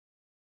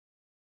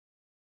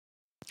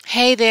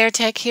Hey there,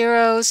 tech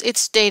heroes.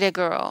 It's Data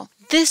Girl.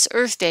 This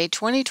Earth Day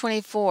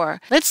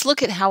 2024, let's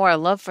look at how our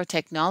love for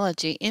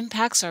technology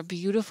impacts our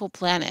beautiful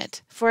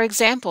planet. For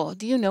example,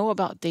 do you know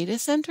about data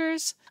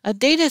centers? A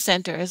data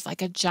center is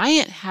like a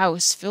giant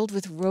house filled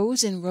with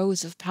rows and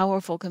rows of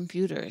powerful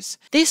computers.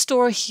 They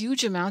store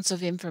huge amounts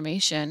of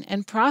information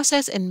and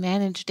process and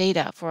manage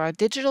data for our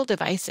digital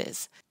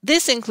devices.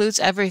 This includes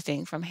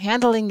everything from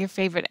handling your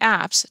favorite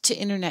apps to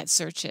internet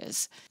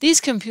searches.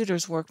 These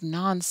computers work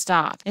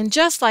non-stop, and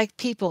just like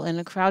people in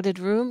a crowded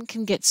room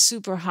can get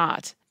super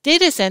hot.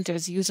 Data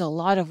centers use a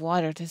lot of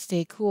water to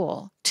stay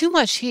cool. Too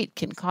much heat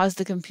can cause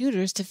the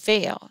computers to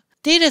fail.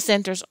 Data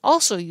centers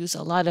also use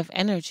a lot of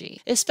energy,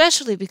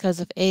 especially because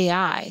of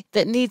AI,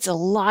 that needs a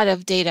lot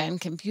of data and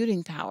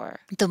computing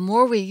power. The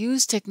more we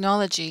use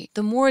technology,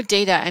 the more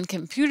data and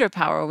computer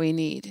power we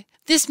need.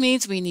 This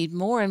means we need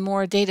more and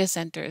more data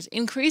centers,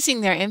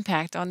 increasing their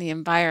impact on the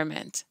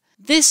environment.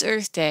 This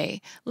Earth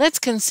Day, let's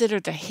consider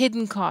the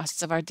hidden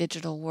costs of our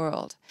digital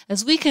world.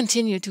 As we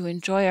continue to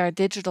enjoy our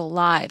digital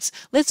lives,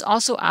 let's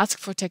also ask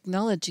for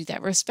technology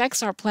that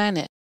respects our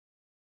planet